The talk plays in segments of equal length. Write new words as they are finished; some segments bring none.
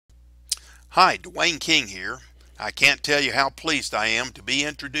Hi, Dwayne King here. I can't tell you how pleased I am to be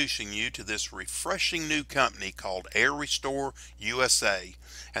introducing you to this refreshing new company called AirRestore USA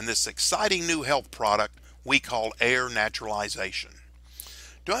and this exciting new health product we call air naturalization.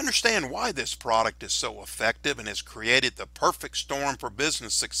 To understand why this product is so effective and has created the perfect storm for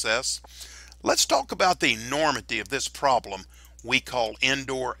business success, let's talk about the enormity of this problem we call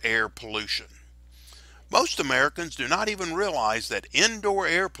indoor air pollution. Most Americans do not even realize that indoor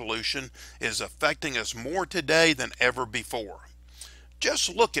air pollution is affecting us more today than ever before.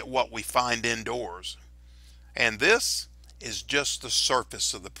 Just look at what we find indoors. And this is just the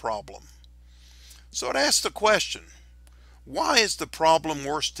surface of the problem. So it asks the question, why is the problem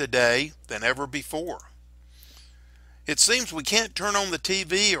worse today than ever before? It seems we can't turn on the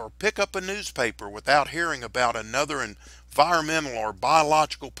TV or pick up a newspaper without hearing about another environmental or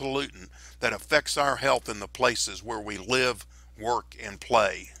biological pollutant that affects our health in the places where we live, work, and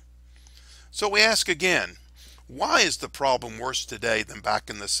play. So we ask again, why is the problem worse today than back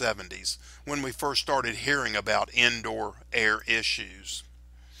in the 70s when we first started hearing about indoor air issues?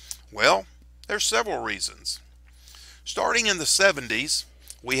 Well, there's several reasons. Starting in the 70s,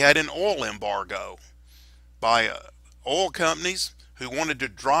 we had an oil embargo by oil companies who wanted to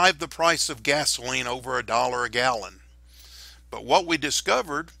drive the price of gasoline over $1 a gallon. But what we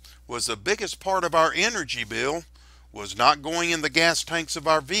discovered was the biggest part of our energy bill was not going in the gas tanks of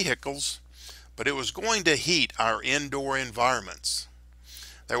our vehicles, but it was going to heat our indoor environments.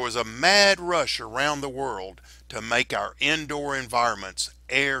 There was a mad rush around the world to make our indoor environments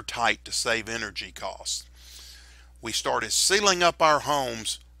airtight to save energy costs. We started sealing up our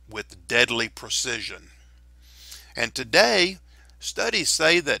homes with deadly precision. And today, studies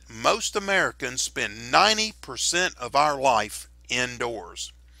say that most Americans spend 90% of our life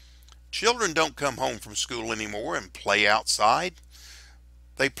indoors. Children don't come home from school anymore and play outside.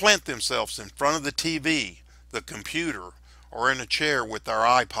 They plant themselves in front of the TV, the computer, or in a chair with their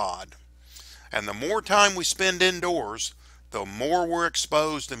iPod. And the more time we spend indoors, the more we're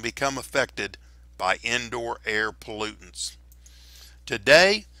exposed and become affected by indoor air pollutants.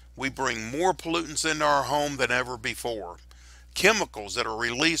 Today, we bring more pollutants into our home than ever before. Chemicals that are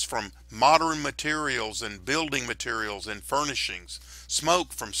released from modern materials and building materials and furnishings,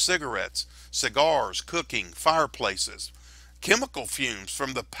 smoke from cigarettes, cigars, cooking, fireplaces, chemical fumes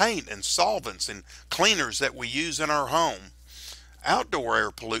from the paint and solvents and cleaners that we use in our home, outdoor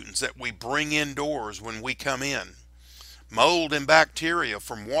air pollutants that we bring indoors when we come in, mold and bacteria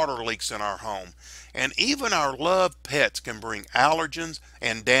from water leaks in our home, and even our loved pets can bring allergens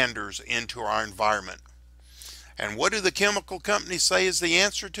and danders into our environment. And what do the chemical companies say is the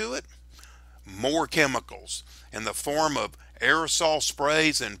answer to it? More chemicals in the form of aerosol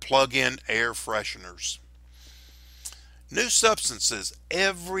sprays and plug-in air fresheners. New substances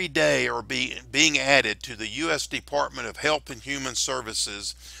every day are being added to the U.S. Department of Health and Human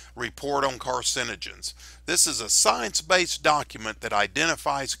Services report on carcinogens. This is a science-based document that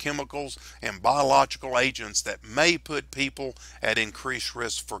identifies chemicals and biological agents that may put people at increased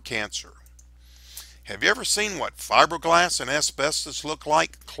risk for cancer. Have you ever seen what fiberglass and asbestos look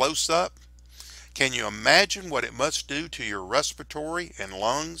like close up? Can you imagine what it must do to your respiratory and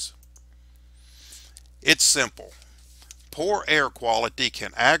lungs? It's simple. Poor air quality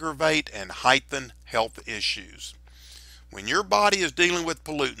can aggravate and heighten health issues. When your body is dealing with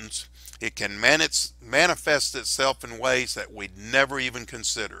pollutants, it can manifest itself in ways that we'd never even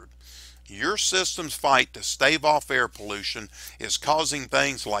considered. Your system's fight to stave off air pollution is causing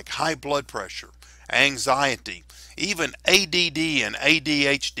things like high blood pressure, anxiety, even ADD and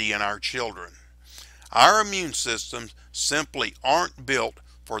ADHD in our children. Our immune systems simply aren't built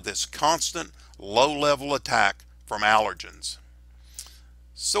for this constant low-level attack from allergens.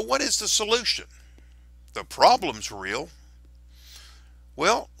 So what is the solution? The problem's real.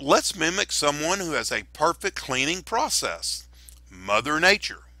 Well, let's mimic someone who has a perfect cleaning process. Mother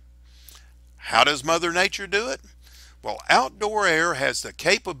Nature. How does Mother Nature do it? Well, outdoor air has the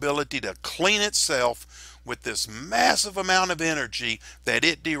capability to clean itself with this massive amount of energy that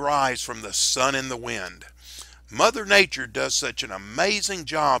it derives from the sun and the wind. Mother Nature does such an amazing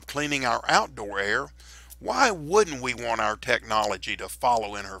job cleaning our outdoor air. Why wouldn't we want our technology to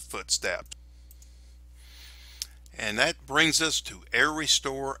follow in her footsteps? And that brings us to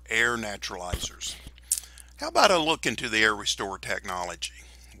AirRestore air naturalizers. How about a look into the AirRestore technology?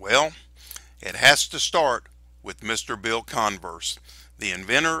 Well, it has to start with Mr. Bill Converse, the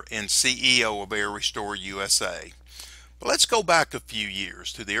inventor and CEO of AirRestore USA. But let's go back a few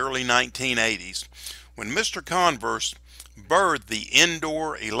years to the early 1980s when Mr. Converse birthed the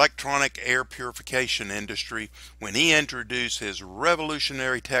indoor electronic air purification industry when he introduced his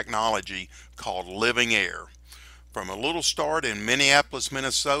revolutionary technology called living air. From a little start in Minneapolis,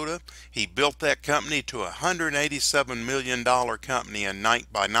 Minnesota, he built that company to a $187 million company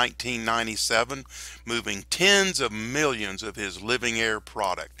by 1997, moving tens of millions of his living air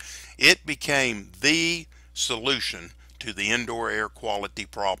product. It became the solution to the indoor air quality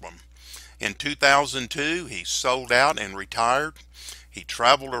problem. In 2002, he sold out and retired. He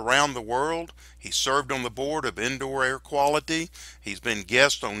traveled around the world. He served on the board of Indoor Air Quality. He's been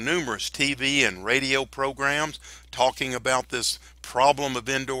guest on numerous TV and radio programs talking about this problem of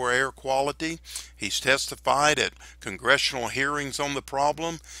indoor air quality. He's testified at congressional hearings on the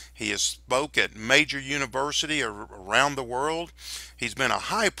problem. He has spoke at major universities around the world. He's been a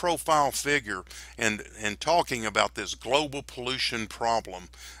high-profile figure in talking about this global pollution problem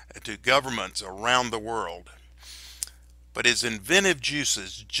to governments around the world. But his inventive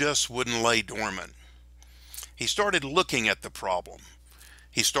juices just wouldn't lay dormant. He started looking at the problem.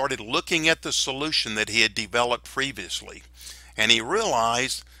 He started looking at the solution that he had developed previously, and he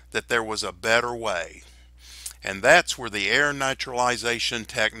realized that there was a better way. And that's where the air naturalization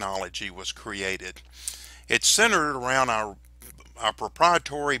technology was created. It's centered around our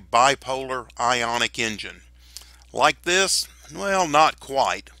proprietary bipolar ionic engine. Like this? Well, not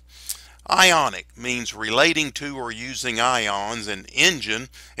quite. Ionic means relating to or using ions, and engine,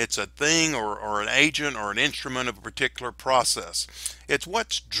 it's a thing or an agent or an instrument of a particular process. It's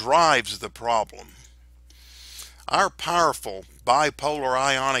what drives the problem. Our powerful bipolar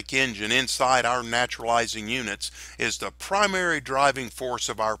ionic engine inside our naturalizing units is the primary driving force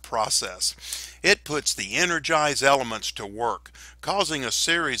of our process. It puts the energized elements to work, causing a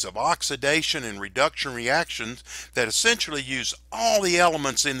series of oxidation and reduction reactions that essentially use all the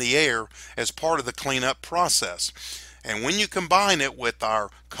elements in the air as part of the cleanup process. And when you combine it with our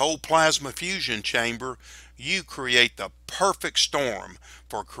cold plasma fusion chamber, you create the perfect storm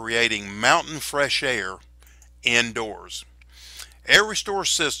for creating mountain fresh air indoors. AirRestore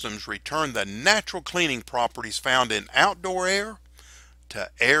systems return the natural cleaning properties found in outdoor air to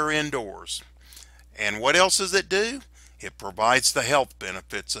air indoors. And what else does it do? It provides the health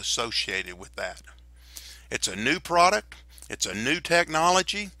benefits associated with that. It's a new product. It's a new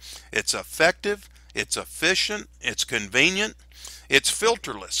technology. It's effective. It's efficient. It's convenient. It's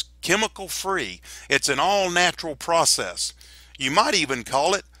filterless, chemical-free. It's an all-natural process. You might even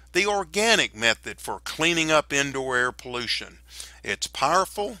call it the organic method for cleaning up indoor air pollution. It's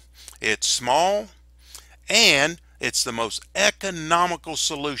powerful, it's small, and it's the most economical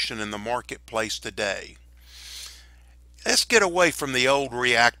solution in the marketplace today. Let's get away from the old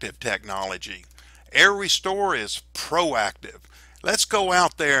reactive technology. AirRestore is proactive. Let's go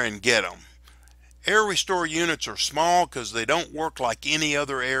out there and get them. AirRestore units are small because they don't work like any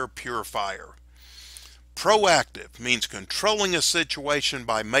other air purifier. Proactive means controlling a situation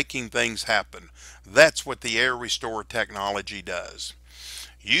by making things happen. That's what the AirRestore technology does.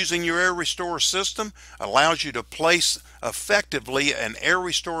 Using your AirRestore system allows you to place effectively an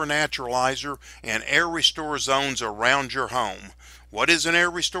AirRestore naturalizer and AirRestore zones around your home. What is an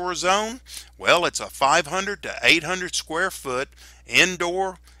AirRestore zone? Well, it's a 500 to 800 square foot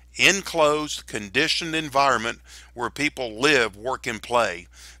indoor, enclosed, conditioned environment where people live, work, and play.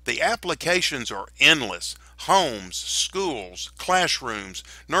 The applications are endless. Homes, schools, classrooms,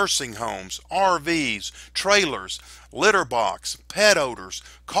 nursing homes, RVs, trailers, litter box, pet odors,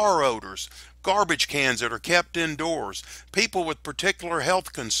 car odors, garbage cans that are kept indoors, people with particular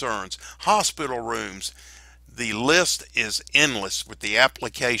health concerns, hospital rooms. The list is endless with the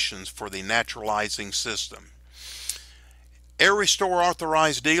applications for the naturalizing system. AirRestore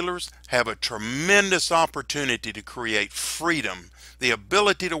authorized dealers have a tremendous opportunity to create freedom, the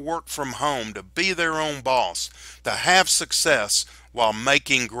ability to work from home, to be their own boss, to have success while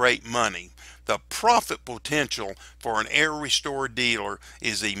making great money. The profit potential for an AirRestore dealer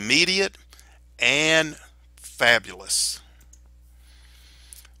is immediate and fabulous.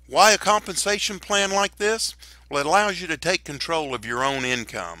 Why a compensation plan like this? Well, it allows you to take control of your own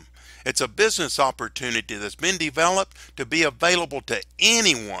income. It's a business opportunity that's been developed to be available to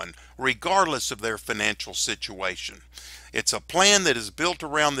anyone regardless of their financial situation. It's a plan that is built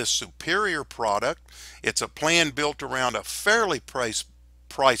around this superior product. It's a plan built around a fairly priced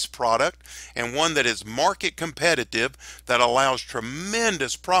product, and one that is market competitive, that allows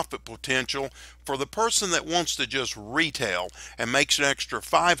tremendous profit potential for the person that wants to just retail and makes an extra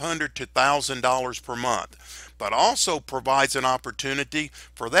 $500 to $1,000 per month, but also provides an opportunity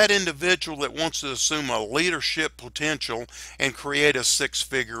for that individual that wants to assume a leadership potential and create a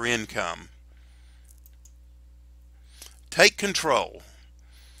six-figure income. Take control.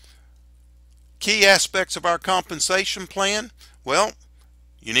 Key aspects of our compensation plan? Well,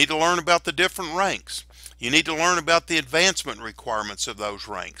 you need to learn about the different ranks. You need to learn about the advancement requirements of those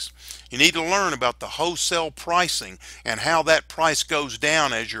ranks. You need to learn about the wholesale pricing and how that price goes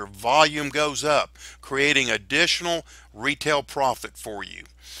down as your volume goes up, creating additional retail profit for you.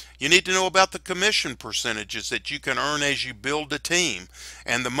 You need to know about the commission percentages that you can earn as you build a team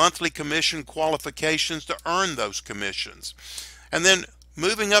and the monthly commission qualifications to earn those commissions. And then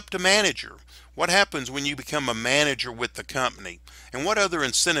moving up to manager. What happens when you become a manager with the company? And what other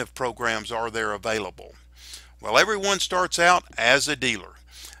incentive programs are there available? Well, everyone starts out as a dealer.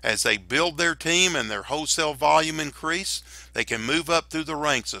 As they build their team and their wholesale volume increase, they can move up through the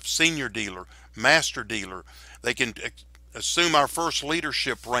ranks of senior dealer, master dealer. They can assume our first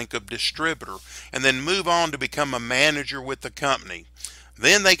leadership rank of distributor and then move on to become a manager with the company.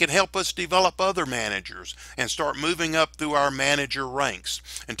 Then they can help us develop other managers and start moving up through our manager ranks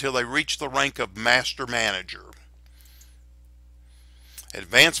until they reach the rank of master manager.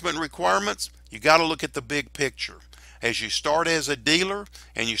 Advancement requirements, you got to look at the big picture. As you start as a dealer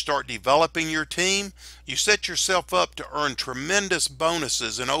and you start developing your team, you set yourself up to earn tremendous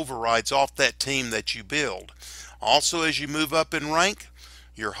bonuses and overrides off that team that you build. Also, as you move up in rank,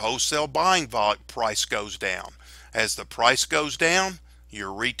 your wholesale buying price goes down. As the price goes down,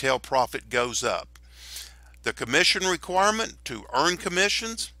 your retail profit goes up. The commission requirement to earn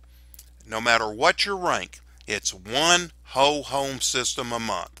commissions, no matter what your rank, it's one whole home system a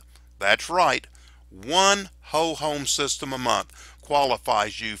month. That's right, one whole home system a month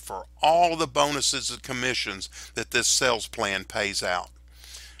qualifies you for all the bonuses and commissions that this sales plan pays out.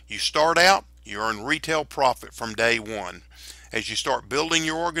 You start out, you earn retail profit from day one. As you start building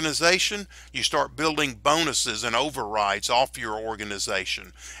your organization, you start building bonuses and overrides off your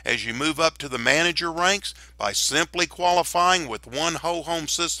organization. As you move up to the manager ranks, by simply qualifying with one whole home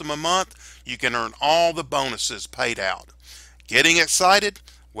system a month, you can earn all the bonuses paid out. Getting excited?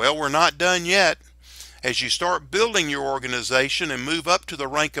 Well, we're not done yet. As you start building your organization and move up to the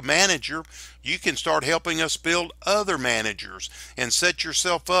rank of manager, you can start helping us build other managers and set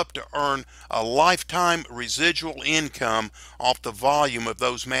yourself up to earn a lifetime residual income off the volume of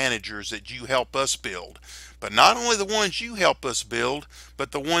those managers that you help us build. But not only the ones you help us build,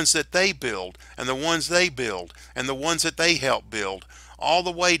 but the ones that they build, and the ones they build, and the ones that they help build, all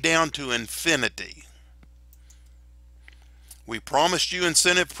the way down to infinity. We promised you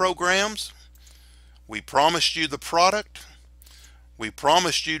incentive programs. We promised you the product. We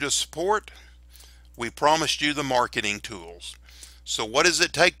promised you the support. We promised you the marketing tools. So what does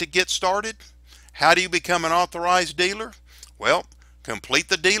it take to get started? How do you become an authorized dealer? Well, complete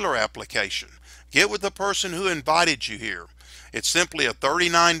the dealer application. Get with the person who invited you here. It's simply a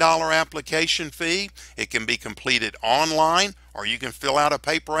 $39 application fee. It can be completed online, or you can fill out a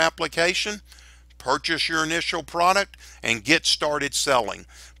paper application, purchase your initial product, and get started selling.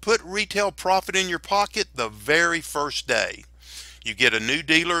 Put retail profit in your pocket the very first day. You get a new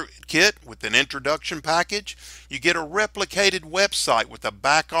dealer kit with an introduction package. You get a replicated website with a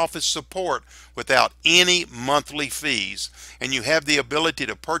back office support without any monthly fees. And you have the ability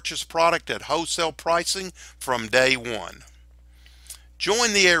to purchase product at wholesale pricing from day one.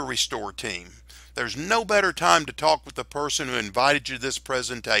 Join the AirRestore team. There's no better time to talk with the person who invited you to this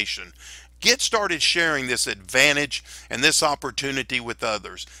presentation. Get started sharing this advantage and this opportunity with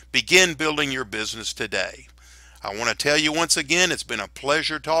others. Begin building your business today. I want to tell you once again, it's been a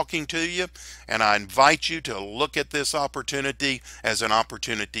pleasure talking to you, and I invite you to look at this opportunity as an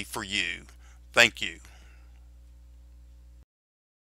opportunity for you. Thank you.